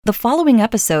The following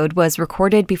episode was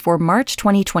recorded before March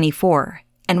 2024,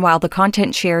 and while the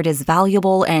content shared is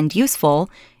valuable and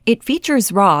useful, it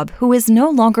features Rob, who is no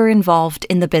longer involved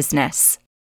in the business.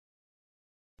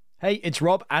 Hey, it's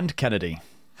Rob and Kennedy.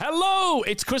 Hello!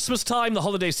 It's Christmas time, the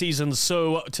holiday season,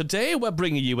 so today we're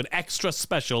bringing you an extra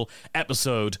special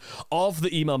episode of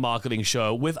the Email Marketing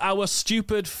Show with our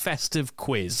stupid festive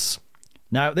quiz.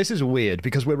 Now, this is weird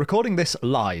because we're recording this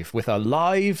live with a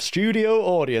live studio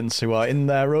audience who are in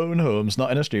their own homes,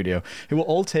 not in a studio, who are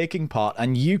all taking part,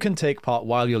 and you can take part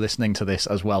while you're listening to this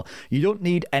as well. You don't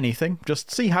need anything,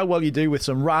 just see how well you do with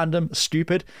some random,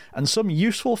 stupid, and some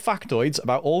useful factoids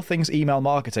about all things email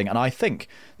marketing, and I think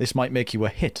this might make you a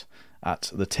hit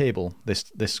at the table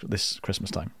this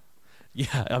Christmas time.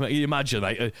 Yeah, I mean, you imagine,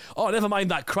 like, never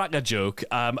mind that cracker joke.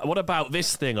 What about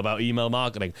this thing about email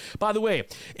marketing? By the way,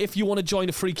 if you want to join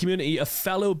a free community of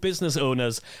fellow business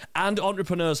owners and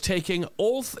entrepreneurs talking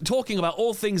about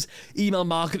all things email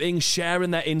marketing,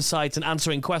 sharing their insights and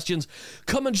answering questions,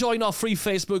 come and join our free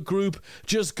Facebook group.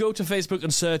 Just go to Facebook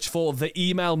and search for the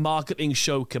Email Marketing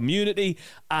Show community,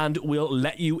 and we'll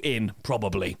let you in,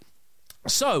 probably.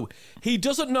 So, he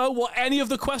doesn't know what any of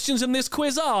the questions in this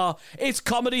quiz are. It's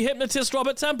comedy hypnotist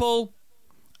Robert Temple.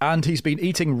 And he's been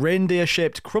eating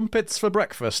reindeer-shaped crumpets for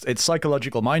breakfast. It's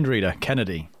psychological mind reader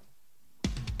Kennedy.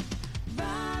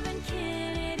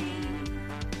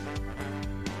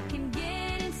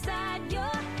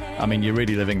 I mean, you're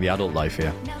really living the adult life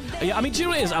here. Yeah, I mean, do you know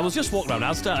what it is? I was just walking around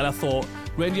Asda and I thought,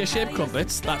 reindeer-shaped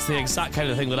crumpets, that's the exact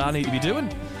kind of thing that I need to be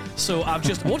doing. So I've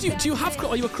just... are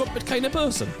you a crumpet kind of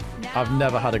person? I've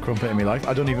never had a crumpet in my life.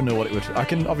 I don't even know what it would... I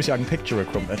can picture a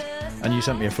crumpet, and you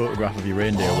sent me a photograph of your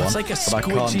reindeer one. It's like a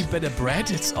squidgy bit of bread.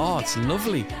 It's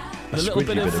lovely. A little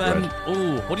bit of bread.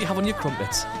 What do you have on your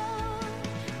crumpets?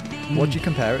 What do you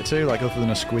compare it to, like, other than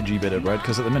a squidgy bit of bread?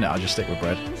 Because at the minute I just stick with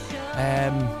bread.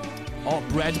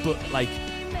 Bread, but like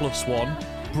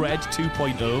 +1. Bread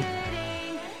 2.0.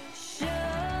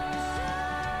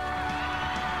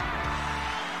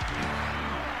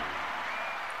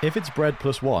 If it's bread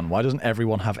 +1, why doesn't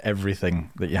everyone have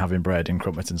everything that you have in bread in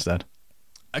crumpets instead?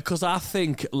 Because I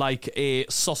think like a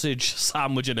sausage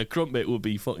sandwich and a crumpet would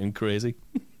be fucking crazy.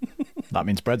 That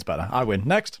means bread's better. I win.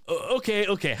 Next. Okay.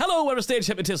 Hello, we're a stage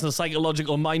hypnotist and a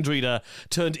psychological mind reader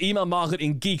turned email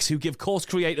marketing geeks who give course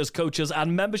creators, coaches,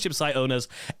 and membership site owners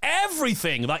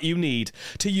everything that you need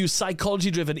to use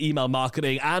psychology-driven email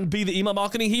marketing and be the email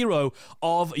marketing hero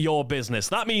of your business.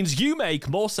 That means you make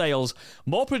more sales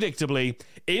more predictably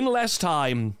in less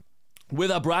time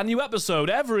with a brand new episode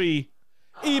every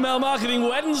Email Marketing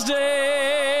Wednesday.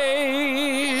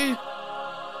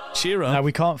 Cheer up. Now,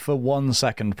 we can't for 1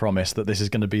 second promise that this is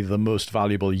going to be the most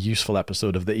valuable, useful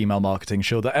episode of the Email Marketing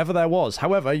Show that ever there was.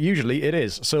 However, usually it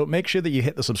is. So make sure that you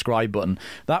hit the subscribe button.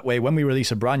 That way, when we release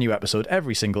a brand new episode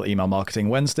every single Email Marketing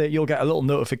Wednesday, you'll get a little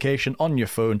notification on your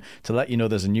phone to let you know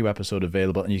there's a new episode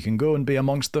available, and you can go and be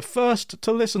amongst the first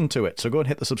to listen to it. So go and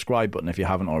hit the subscribe button if you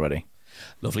haven't already.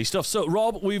 Lovely stuff. So,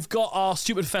 Rob, we've got our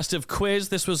stupid festive quiz.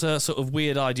 This was a sort of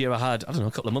weird idea I had, a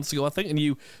couple of months ago, I think, and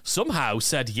you somehow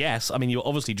said yes. I mean, you were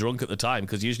obviously drunk at the time,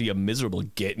 because usually you're a miserable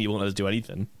git and you won't let us do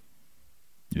anything.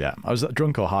 Yeah, I was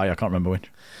drunk or high, I can't remember which.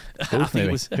 Both,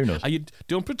 maybe. Who knows?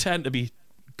 Don't pretend to be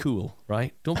cool,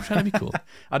 right? Don't pretend to be cool.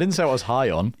 I didn't say I was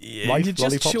high on. You're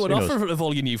just showing off of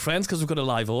all your new friends because we've got a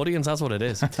live audience. That's what it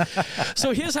is.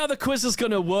 So here's how the quiz is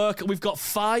going to work. We've got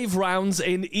 5 rounds.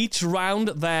 In each round,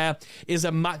 there is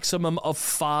a maximum of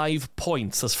 5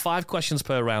 points. There's 5 questions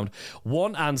per round.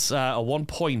 1 answer, or 1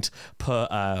 point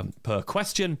per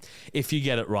question if you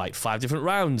get it right. 5 different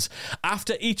rounds.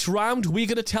 After each round, we're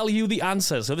going to tell you the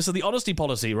answer. So this is the honesty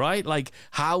policy, right? Like,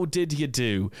 how did you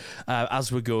do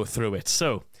as we go through it?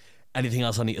 So, anything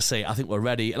else I need to say? I think we're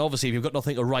ready. And obviously, if you've got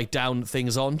nothing to write down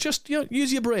things on, just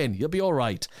use your brain. You'll be all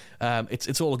right.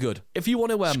 It's all good. If you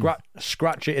want to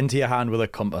scratch it into your hand with a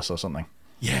compass or something.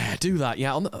 Yeah, do that.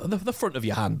 Yeah, on the front of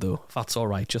your hand though, if that's all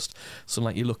right. Just so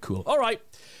like you look cool. All right.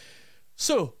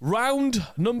 So, round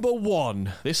number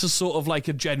 1. This is sort of like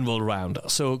a general round.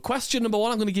 So, question number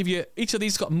 1, I'm going to give you, each of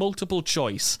these got multiple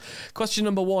choice. Question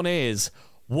number 1 is,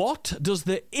 what does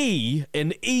the E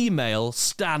in email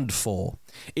stand for?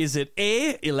 Is it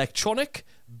A, electronic,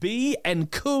 B,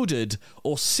 encoded,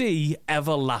 or C,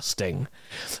 everlasting?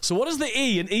 So what does the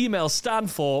E in email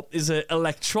stand for? Is it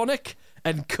electronic,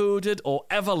 encoded, or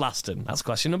everlasting? That's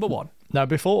question number 1. Now,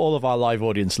 before all of our live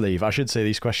audience leave, I should say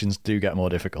these questions do get more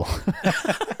difficult.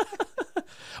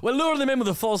 We're luring them in with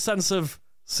a false sense of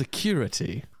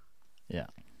security. Yeah.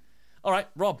 All right,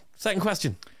 Rob, second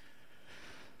question.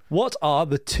 What are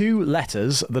the 2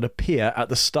 letters that appear at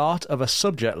the start of a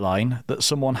subject line that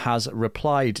someone has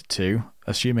replied to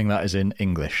assuming that is in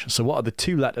English. So what are the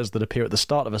two letters that appear at the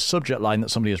start of a subject line that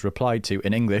somebody has replied to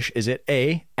in English? Is it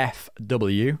A, F,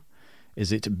 W?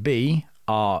 Is it B,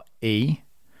 R, E?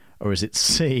 Or is it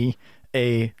C,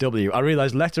 A, W? I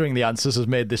realise lettering the answers has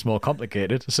made this more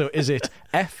complicated. So is it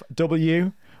F,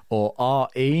 W, or R,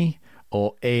 E,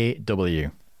 or A,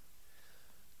 W?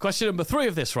 Question number 3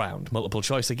 of this round. Multiple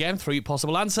choice again, 3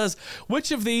 possible answers.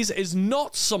 Which of these is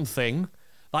not something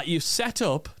that you set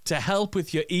up to help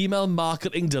with your email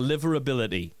marketing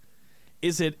deliverability?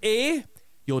 Is it A,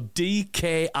 your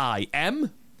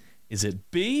DKIM? Is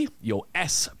it B, your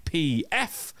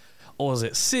SPF? Or is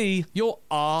it C, your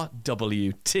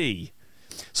RWT?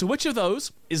 So which of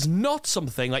those is not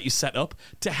something that you set up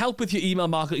to help with your email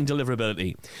marketing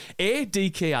deliverability? A,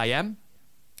 DKIM,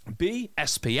 B,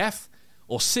 SPF,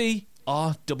 or C,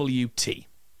 RWT?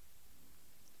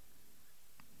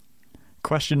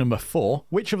 Question number 4.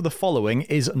 Which of the following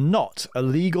is not a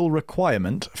legal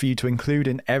requirement for you to include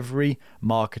in every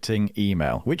marketing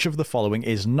email? Which of the following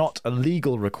is not a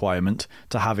legal requirement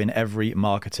to have in every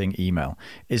marketing email?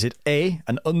 Is it A,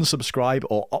 an unsubscribe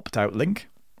or opt-out link?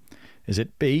 Is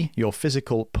it B, your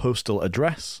physical postal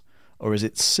address? Or is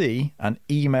it C, an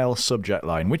email subject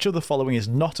line? Which of the following is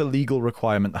not a legal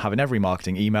requirement to have in every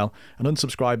marketing email? An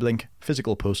unsubscribe link,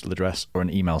 physical postal address, or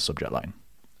an email subject line?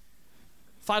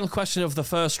 Final question of the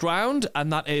first round,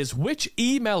 and that is, which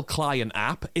email client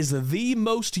app is the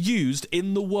most used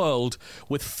in the world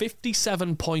with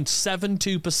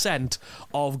 57.72%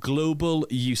 of global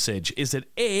usage? Is it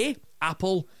A,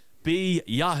 Apple, B,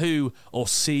 Yahoo, or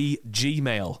C,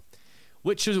 Gmail?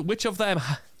 Which of them...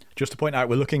 Just to point out,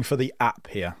 we're looking for the app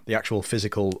here, the actual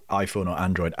physical iPhone or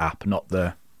Android app, not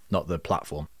the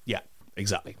platform. Yeah,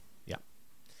 exactly. Yeah.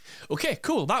 Okay,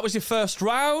 cool. That was your first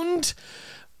round.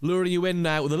 Luring you in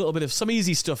now with a little bit of some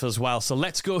easy stuff as well. So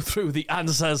let's go through the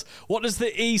answers. What does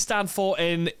the E stand for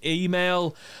in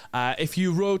email? If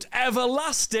you wrote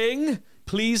everlasting,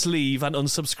 please leave and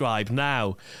unsubscribe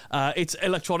now. It's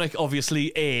electronic,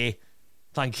 obviously, A.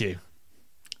 Thank you.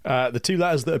 The two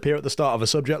letters that appear at the start of a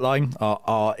subject line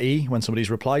are RE. When somebody's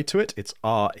replied to it, it's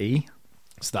RE.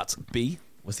 So that's B.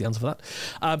 Was the answer for that?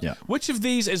 Yeah. Which of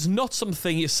these is not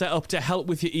something you set up to help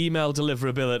with your email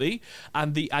deliverability?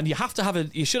 And you have to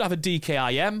have you should have a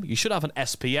DKIM, you should have an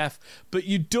SPF, but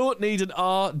you don't need an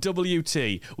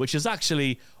RWT, which is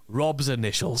actually Rob's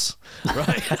initials,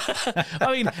 right?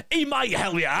 I mean, he might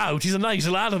help you out. He's a nice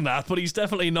lad and that, but he's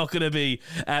definitely not going to be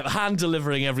hand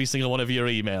delivering every single one of your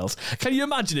emails. Can you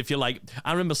imagine if you're like,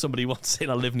 I remember somebody once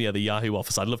saying, I live near the Yahoo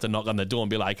office. I'd love to knock on the door and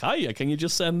be like, hiya, can you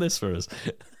just send this for us?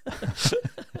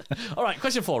 All right,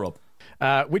 question 4, Rob.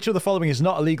 Which of the following is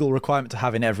not a legal requirement to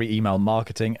have in every email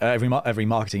marketing, every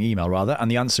marketing email rather?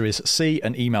 And the answer is C,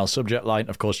 an email subject line.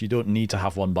 Of course, you don't need to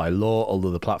have one by law,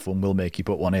 although the platform will make you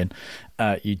put one in.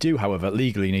 You do, however,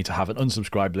 legally need to have an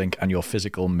unsubscribe link and your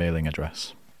physical mailing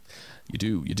address. You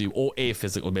do, or a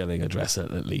physical mailing address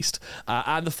at least.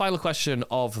 And the final question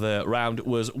of the round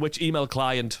was, which email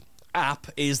client app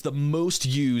is the most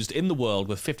used in the world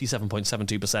with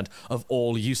 57.72% of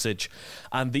all usage?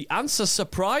 And the answer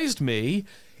surprised me.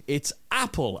 It's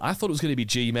Apple. I thought it was going to be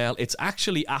Gmail. It's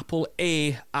actually Apple.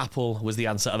 Apple was the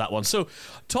answer to that one. So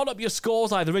tot up your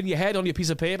scores either in your head on your piece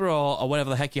of paper or whatever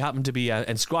the heck you happen to be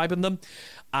inscribing them,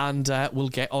 and we'll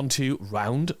get on to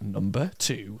round number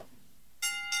 2.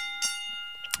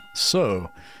 So,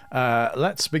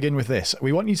 let's begin with this.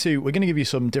 We're going to give you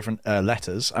some different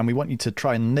letters, and we want you to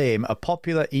try and name a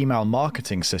popular email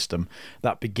marketing system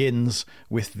that begins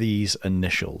with these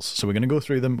initials. So we're going to go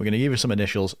through them. We're going to give you some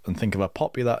initials and think of a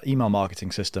popular email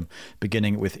marketing system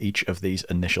beginning with each of these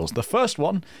initials. The first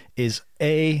one is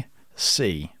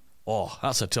AC. Oh,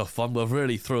 that's a tough one. We've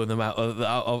really thrown them out of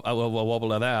a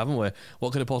wobbler there, haven't we?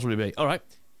 What could it possibly be? All right.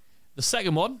 The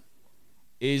second one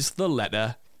is the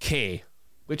letter K.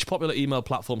 Which popular email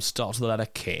platform starts with the letter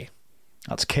K?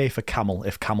 That's K for camel,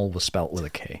 if camel was spelt with a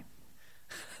K.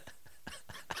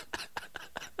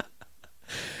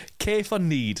 K for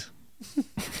need.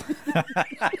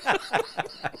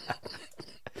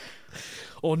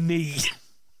 Or need.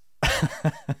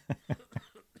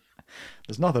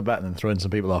 There's nothing better than throwing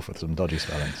some people off with some dodgy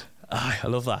spellings. I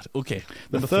love that. Okay.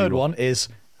 The third one is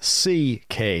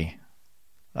CK.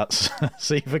 That's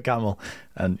C for camel,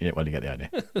 and well, you get the idea.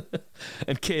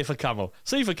 And K for camel.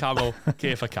 C for camel,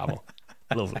 K for camel.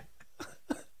 Lovely.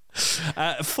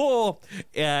 4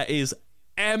 is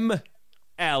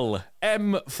ML.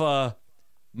 M for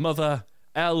mother,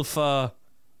 L for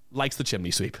likes the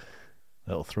chimney sweep.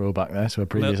 Little throwback there to a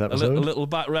previous episode. A little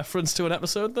back reference to an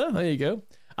episode there. There you go.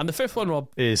 And the fifth one, Rob,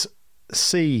 is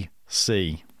CC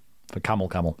for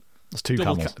camel. That's two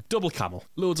camels. Double camel.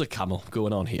 Loads of camel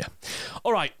going on here.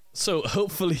 All right, so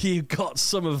hopefully you got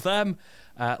some of them.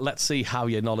 Let's see how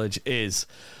your knowledge is.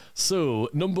 So,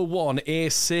 number 1,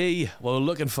 AC. Well, we're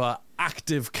looking for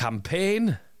active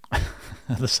campaign.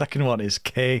 The second one is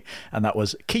K, and that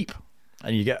was keep.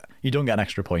 And you don't get an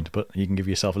extra point, but you can give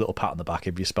yourself a little pat on the back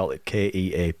if you spell it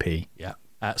KEAP. Yeah.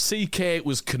 CK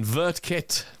was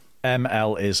ConvertKit.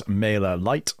 ML is mailer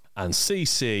light. And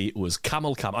CC was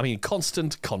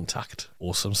constant contact.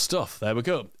 Awesome stuff. There we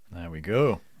go. There we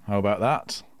go. How about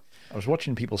that? I was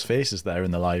watching people's faces there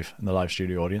in the live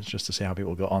studio audience just to see how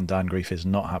people got on. Dan Grief is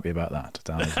not happy about that.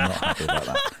 Dan is not happy about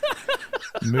that.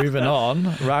 Moving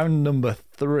on, round number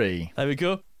 3. There we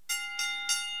go.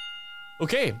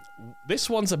 Okay, this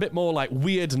one's a bit more like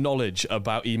weird knowledge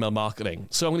about email marketing.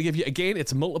 So I'm going to give you, again,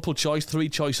 it's multiple choice, 3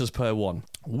 choices per one.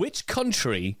 Which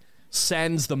country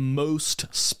sends the most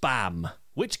spam?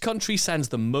 Which country sends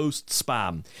the most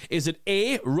spam? Is it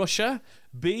A, Russia,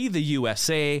 B, the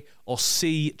USA, or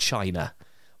C, China?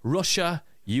 Russia,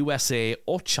 USA,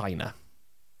 or China?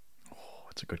 Oh,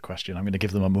 that's a good question. I'm going to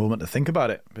give them a moment to think about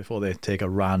it before they take a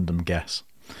random guess.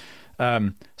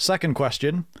 Second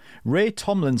question. Ray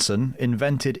Tomlinson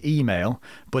invented email,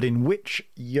 but in which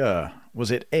year?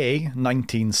 Was it A,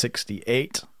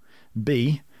 1968,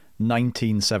 B,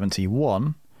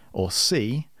 1971, or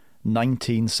C,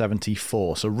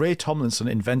 1974? So Ray Tomlinson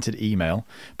invented email,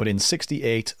 but in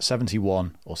 68,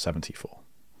 71, or 74?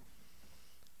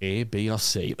 A, B, or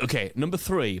C. Okay, number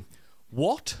 3.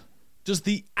 What does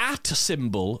the @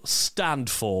 symbol stand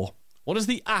for? What does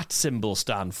the @ symbol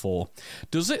stand for?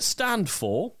 Does it stand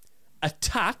for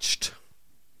attached,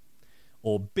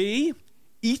 or B,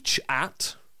 each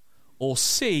at, or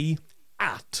C,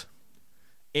 at?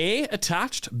 A,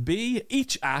 attached, B,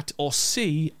 each at, or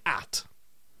C, at?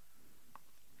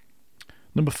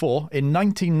 Number 4, in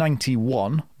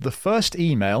 1991, the first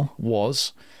email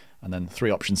was, and then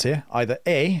 3 options here, either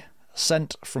A,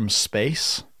 sent from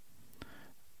space,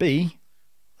 B,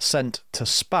 sent to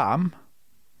spam,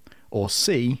 or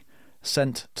C,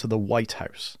 sent to the White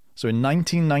House. So in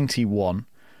 1991,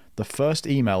 the first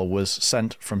email was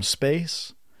sent from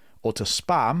space, or to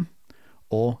spam,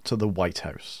 or to the White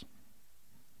House.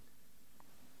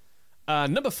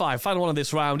 Number 5, final one of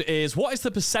this round, is what is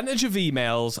the percentage of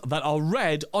emails that are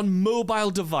read on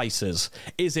mobile devices?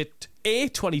 Is it A,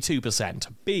 22%,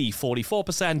 B,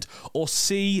 44%, or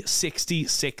C,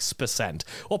 66%?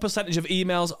 What percentage of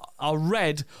emails are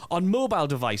read on mobile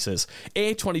devices?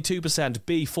 A, 22%,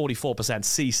 B, 44%,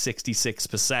 C,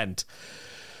 66%.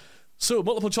 So,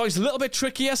 multiple choice, a little bit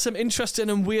trickier, some interesting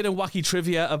and weird and wacky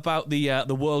trivia about the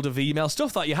world of email,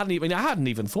 stuff that I hadn't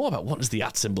even thought about. What does the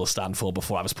 @ symbol stand for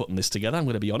before I was putting this together? I'm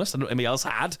going to be honest, I don't know if anybody else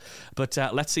had, but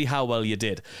let's see how well you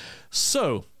did.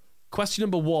 So, question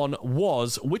number 1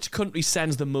 was, which country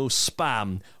sends the most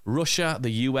spam? Russia,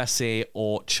 the USA,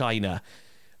 or China?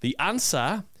 The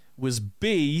answer was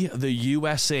B, the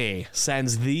USA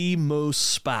sends the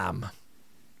most spam.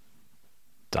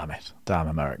 Damn it. Damn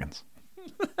Americans.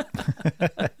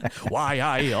 Why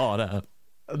I oughta.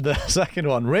 The second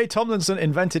one, Ray Tomlinson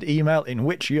invented email in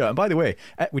which year? And by the way,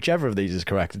 whichever of these is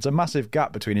correct, it's a massive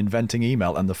gap between inventing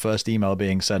email and the first email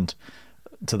being sent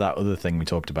to that other thing we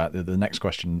talked about. The next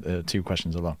question, 2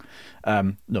 questions along.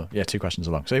 2 questions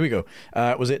along. So here we go.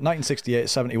 Was it 1968,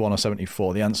 71, or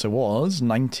 74? The answer was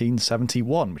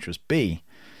 1971, which was B.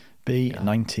 B, yeah.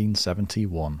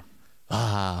 1971.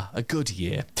 Ah, a good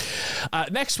year.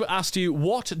 Next, we asked you,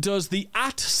 what does the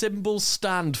 @ symbol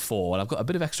stand for? And I've got a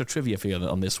bit of extra trivia for you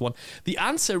on this one. The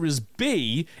answer is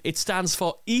B. It stands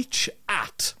for each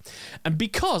at. And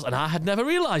because, and I had never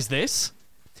realised this,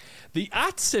 the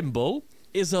 @ symbol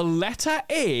is a letter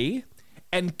A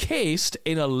encased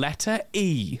in a letter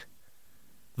E.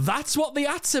 That's what the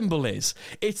 @ symbol is.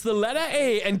 It's the letter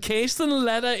A encased in the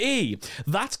letter E.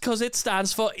 That's because it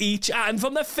stands for each at. And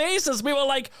from the faces, we were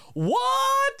like,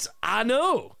 what? I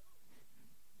know.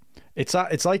 It's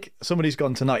like somebody's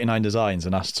gone to 99 Designs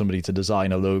and asked somebody to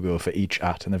design a logo for each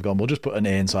at, and they've gone, we'll just put an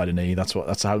A inside an E. That's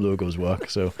how logos work.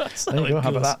 So there you go. How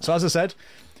about that? So as I said,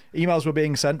 emails were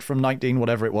being sent from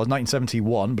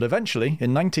 1971, but eventually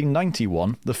in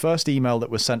 1991, the first email that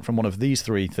was sent from one of these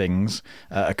 3 things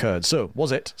occurred. So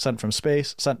was it sent from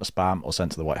space, sent to spam, or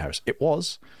sent to the White House? It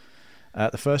was.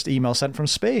 The first email sent from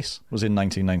space was in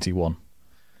 1991.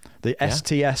 The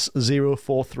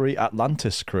STS-043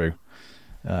 Atlantis crew,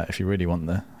 if you really want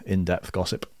the in-depth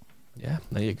gossip. Yeah,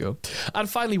 there you go. And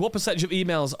finally, what percentage of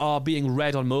emails are being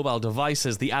read on mobile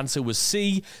devices? The answer was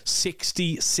C,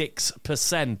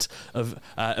 66%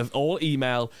 of all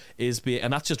email is being,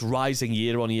 and that's just rising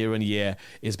year on year on year,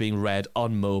 is being read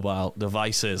on mobile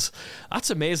devices. That's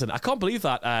amazing. I can't believe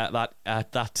that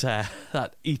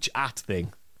each at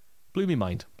thing blew me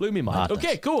mind. Madness.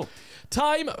 Okay, cool.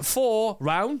 Time for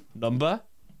round number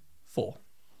 4.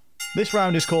 This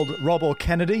round is called Rob or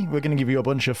Kennedy. We're going to give you a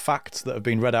bunch of facts that have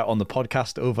been read out on the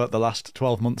podcast over the last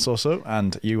 12 months or so,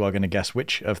 and you are going to guess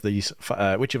which of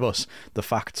us the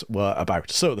facts were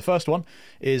about. So the first one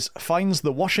is finds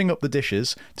the washing up the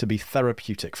dishes to be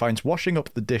therapeutic. Finds washing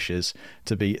up the dishes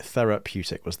to be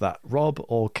therapeutic. Was that Rob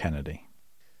or Kennedy?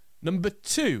 Number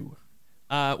 2.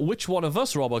 Which one of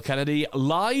us, Rob or Kennedy,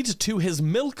 lied to his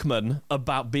milkman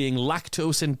about being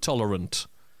lactose intolerant?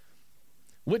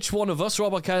 Which one of us,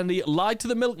 Rob or Kennedy, lied to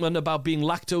the milkman about being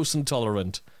lactose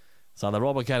intolerant? Is either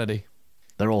Rob or Kennedy?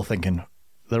 They're all thinking,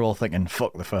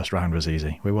 fuck, the first round was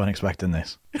easy. We weren't expecting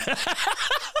this.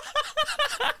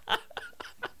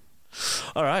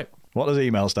 All right. What does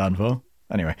email stand for?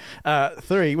 Anyway.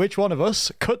 3, which one of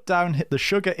us cut down the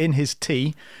sugar in his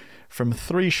tea from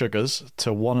 3 sugars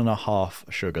to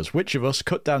 1.5 sugars? Which of us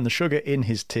cut down the sugar in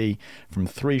his tea from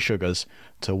 3 sugars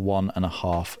to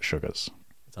 1.5 sugars?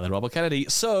 So then Robert Kennedy.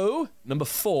 So, number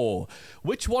 4.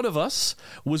 Which one of us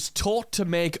was taught to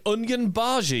make onion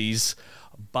bhajis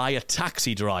by a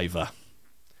taxi driver?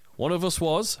 One of us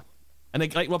was.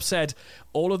 And like Rob said,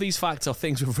 all of these facts are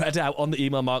things we've read out on the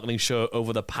Email Marketing Show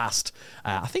over the past,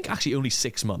 I think actually only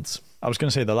 6 months. I was going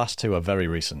to say the last 2 are very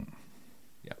recent.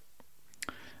 Yeah.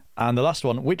 And the last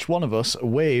one, which one of us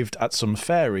waved at some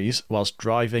fairies whilst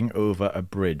driving over a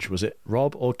bridge? Was it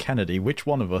Rob or Kennedy? Which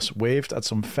one of us waved at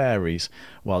some fairies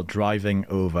while driving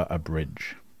over a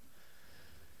bridge?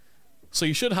 So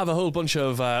you should have a whole bunch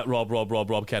of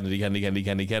Rob, Kennedy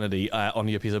on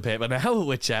your piece of paper now,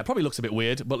 which probably looks a bit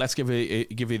weird, but let's give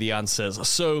you the answers.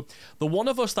 So the one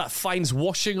of us that finds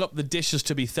washing up the dishes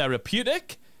to be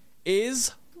therapeutic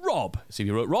is Rob. So if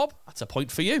you wrote Rob, that's a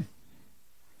point for you.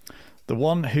 The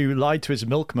one who lied to his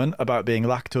milkman about being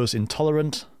lactose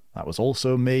intolerant, that was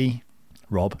also me.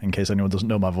 Rob, in case anyone doesn't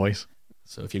know my voice.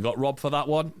 So if you got Rob for that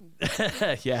one,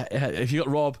 yeah, if you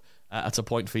got Rob, that's a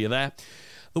point for you there.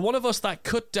 The one of us that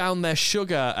cut down their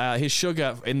sugar, his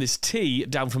sugar in this tea,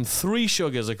 down from 3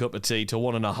 sugars a cup of tea to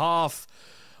 1.5,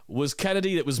 was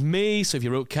Kennedy. That was me. So if you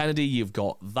wrote Kennedy, you've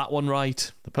got that one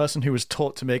right. The person who was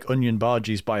taught to make onion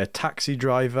bhajis by a taxi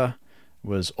driver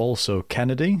was also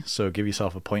Kennedy. So give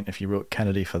yourself a point if you wrote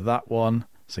Kennedy for that one.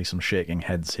 See some shaking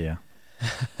heads here.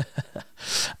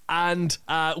 And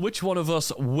which one of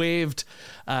us waved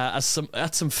at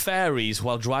some fairies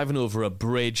while driving over a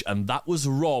bridge? And that was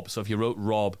Rob. So if you wrote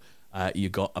Rob, you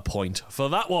got a point for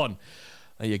that one.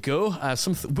 There you go.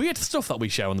 Some weird stuff that we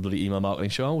share on the bloody Email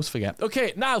Marketing Show. I always forget.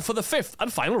 Okay, now for the 5th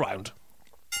and final round.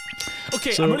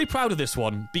 Okay, so, I'm really proud of this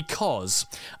one because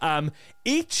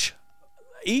each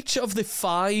of the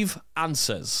 5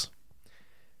 answers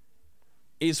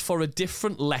is for a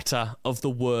different letter of the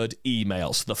word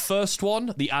email. So the first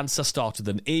one, the answer starts with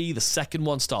an E, the second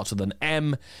one starts with an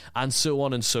M, and so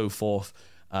on and so forth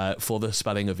for the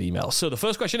spelling of email. So the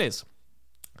first question is,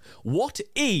 what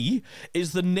E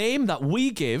is the name that we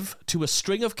give to a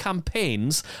string of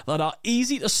campaigns that are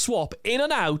easy to swap in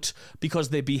and out because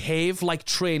they behave like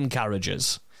train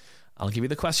carriages? I'll give you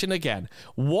the question again.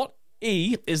 What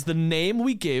E is the name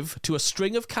we give to a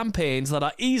string of campaigns that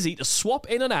are easy to swap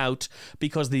in and out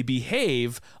because they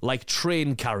behave like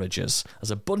train carriages.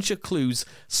 There's a bunch of clues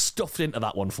stuffed into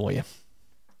that one for you.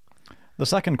 The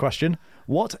second question,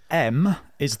 what M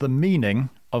is the meaning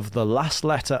of the last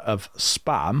letter of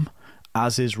spam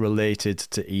as is related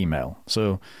to email?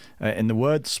 So in the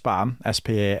word spam,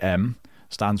 S-P-A-M,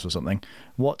 stands for something.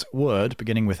 What word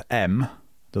beginning with M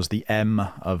does the M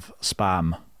of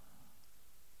spam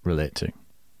relate to?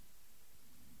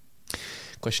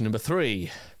 Question number 3.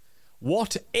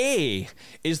 What A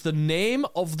is the name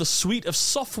of the suite of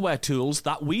software tools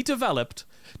that we developed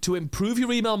to improve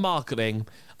your email marketing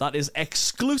that is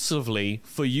exclusively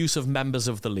for use of members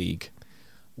of the league?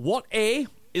 What A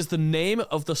is the name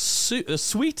of the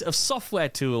suite of software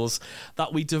tools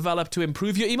that we developed to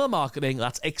improve your email marketing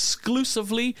that's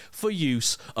exclusively for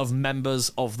use of members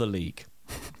of the league?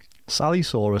 Sally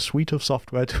saw a suite of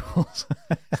software tools.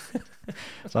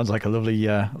 Sounds like a lovely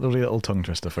little tongue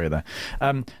twister for you there.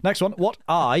 Next one. What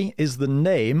I is the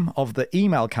name of the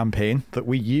email campaign that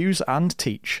we use and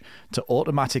teach to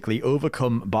automatically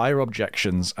overcome buyer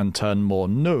objections and turn more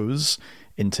no's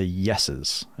into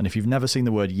yeses? And if you've never seen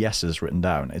the word yeses written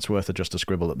down, it's worth just a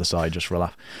scribble at the side just for a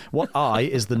laugh. What I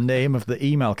is the name of the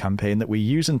email campaign that we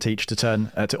use and teach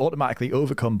to automatically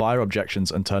overcome buyer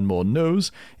objections and turn more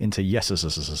no's into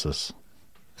yeses.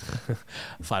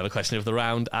 Final question of the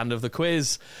round and of the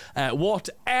quiz. What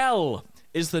L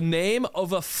is the name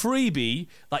of a freebie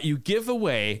that you give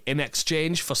away in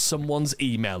exchange for someone's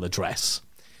email address?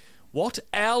 What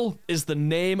L is the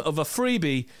name of a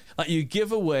freebie that you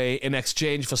give away in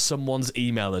exchange for someone's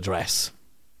email address?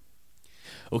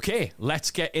 Okay,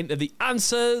 let's get into the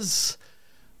answers.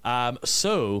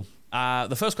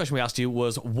 The first question we asked you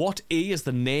was, what E is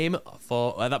the name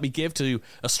for that we give to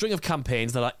a string of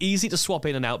campaigns that are easy to swap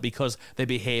in and out because they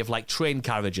behave like train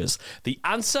carriages? The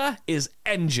answer is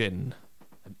engine.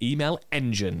 An email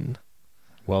engine.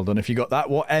 Well done if you got that.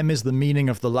 What M is the meaning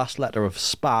of the last letter of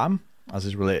spam, as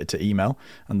is related to email?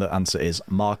 And the answer is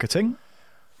marketing.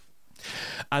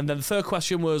 And then the third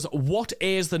question was, what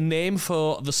is the name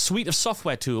for the suite of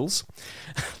software tools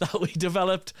that we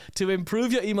developed to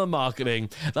improve your email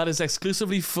marketing that is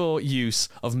exclusively for use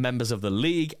of members of the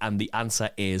league? And the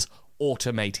answer is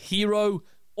Automate Hero.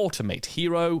 Automate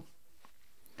Hero.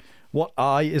 What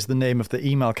I is the name of the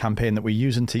email campaign that we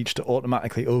use and teach to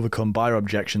automatically overcome buyer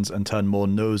objections and turn more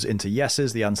no's into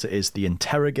yeses? The answer is the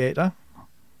interrogator.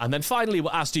 And then finally, we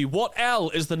asked you, what L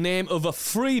is the name of a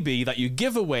freebie that you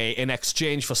give away in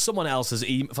exchange for someone's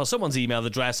email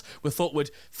address? We thought we'd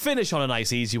finish on a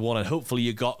nice easy one, and hopefully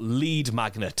you got lead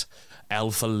magnet. L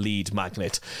for lead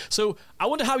magnet. So I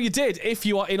wonder how you did. If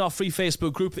you are in our free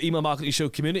Facebook group, the Email Marketing Show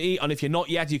Community, and if you're not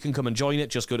yet, you can come and join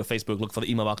it. Just go to Facebook, look for the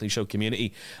Email Marketing Show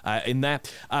Community in there,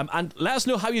 and let us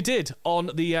know how you did on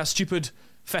the stupid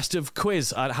festive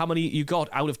quiz and how many you got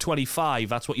out of 25.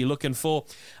 That's what you're looking for.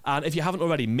 And if you haven't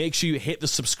already, make sure you hit the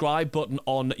subscribe button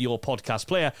on your podcast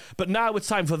player. But now it's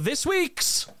time for this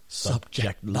week's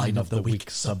Subject Line of the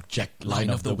Week. Subject Line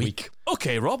of the Week.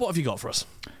 Okay, Rob, what have you got for us?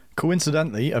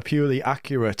 Coincidentally, a purely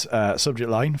accurate subject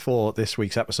line for this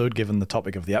week's episode, given the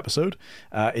topic of the episode.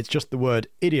 It's just the word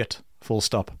idiot, full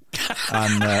stop.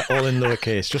 And all in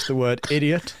lowercase. Just the word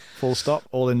idiot, full stop,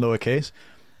 all in lowercase.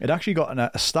 It actually got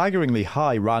a staggeringly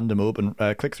high random open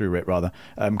click-through rate, rather,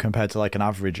 compared to like an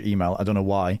average email. I don't know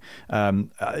why.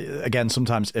 Again,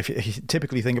 sometimes if you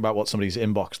typically think about what somebody's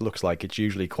inbox looks like, it's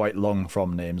usually quite long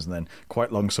from names and then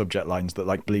quite long subject lines that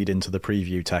like bleed into the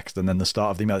preview text and then the start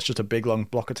of the email. It's just a big long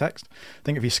block of text. I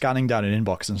think if you're scanning down an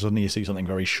inbox and suddenly you see something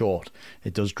very short,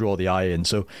 it does draw the eye in.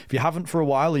 So if you haven't for a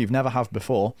while or you've never have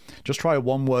before, just try a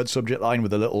one-word subject line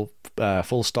with a little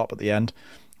full stop at the end.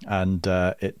 And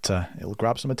it'll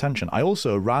grab some attention. I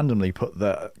also randomly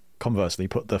conversely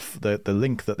put the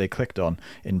link that they clicked on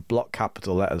in block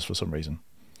capital letters for some reason.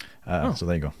 So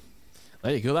there you go.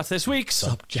 There you go. That's this week's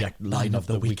Subject Line of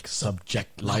the Week.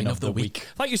 Subject Line of the Week.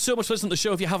 Thank you so much for listening to the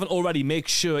show. If you haven't already, make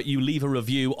sure you leave a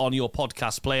review on your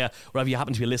podcast player, wherever you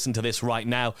happen to be listening to this right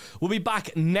now. We'll be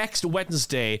back next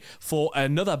Wednesday for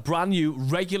another brand new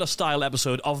regular style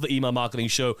episode of the Email Marketing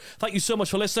Show. Thank you so much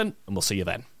for listening, and we'll see you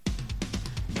then.